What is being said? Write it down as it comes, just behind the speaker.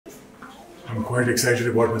I'm quite excited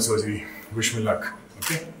about my surgery. Wish me luck.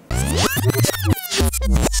 Okay?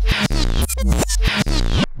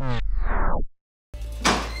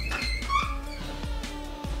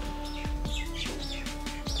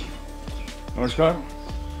 Namaskar,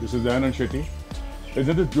 this is DAYA.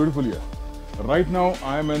 Isn't it beautiful here? Right now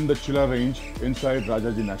I am in the Chilla range inside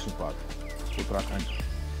Rajaji National Park, Uttarakhand.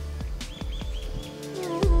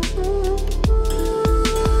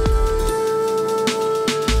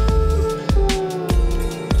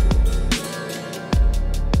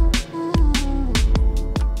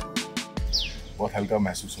 बहुत हल्का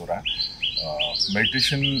महसूस हो रहा है।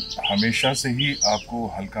 Meditation हमेशा से ही आपको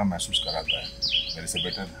हल्का महसूस कराता है। मेरे से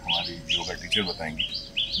बेटर हमारी योगा टीचर बताएंगी।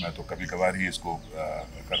 मैं तो कभी कभार ही इसको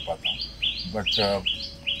कर पाता हूँ, बट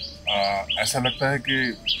ऐसा लगता है कि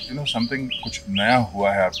समथिंग कुछ नया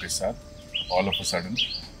हुआ है आपके साथ। All of a sudden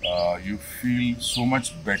you feel so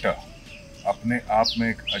much better. अपने आप में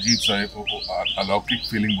एक अजीब सा अलौकिक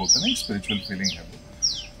फीलिंग बोलते हैं ना, स्पिरिचुअल फीलिंग है वो।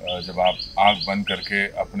 जब आप आंख बंद करके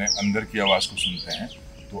अपने अंदर की आवाज़ को सुनते हैं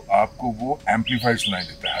तो आपको वो एम्पलीफाइड सुनाई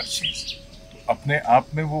देता है हर चीज़। तो अपने आप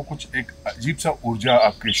में वो कुछ एक अजीब सा ऊर्जा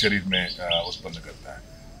आपके शरीर में उत्पन्न करता है।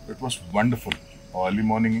 It was wonderful. Early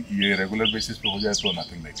morning ये रेगुलर बेसिस पे हो जाए तो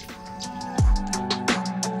नथिंग लाइक इट।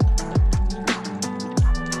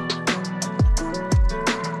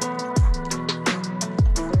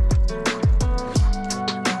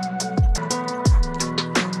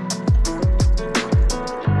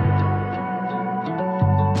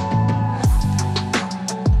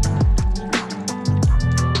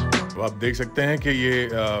 आप देख सकते हैं कि ये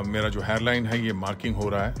मेरा जो हेयरलाइन है ये मार्किंग हो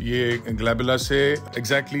रहा है। ये ग्लैबुला से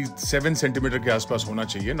एग्जैक्टली 7 सेंटीमीटर के आसपास होना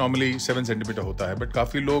चाहिए। नॉर्मली 7 सेंटीमीटर होता है, बट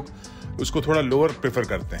काफ़ी लोग उसको थोड़ा लोअर प्रेफर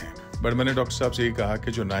करते हैं। बट मैंने डॉक्टर साहब से ये कहा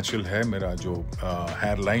कि जो नेचुरल है, मेरा जो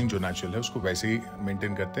हेयरलाइन जो नेचुरल है उसको वैसे ही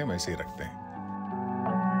मेंटेन करते हैं, वैसे ही रखते हैं।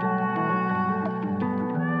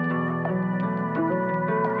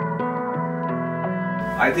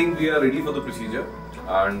 I think we are ready for the procedure,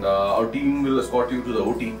 and our team will escort you to the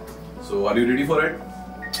OT. So, are you ready for it?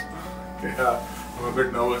 Yeah, I'm a bit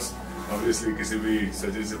nervous. Obviously, किसी भी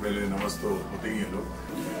सर्जरी से पहले nervous तो होते ही हैं लोग।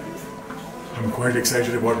 I'm quite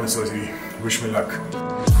excited about my surgery. Wish me luck.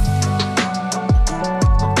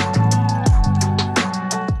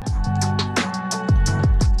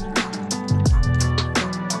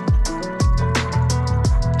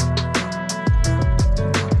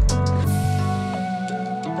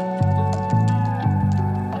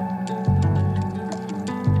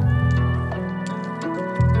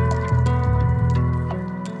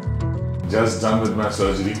 Just done with my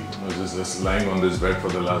surgery. I was just lying on this bed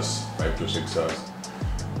for the last 5 to 6 hours.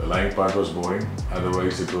 The lying part was boring.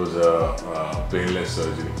 Otherwise, it was a painless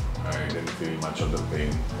surgery. I didn't feel much of the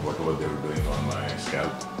pain, whatever they were doing on my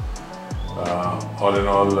scalp. All in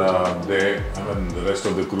all, the rest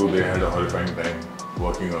of the crew, they had a horrifying time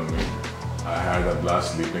working on me. I had a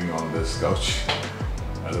blast sleeping on this couch.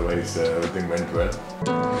 Otherwise, everything went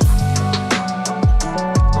well.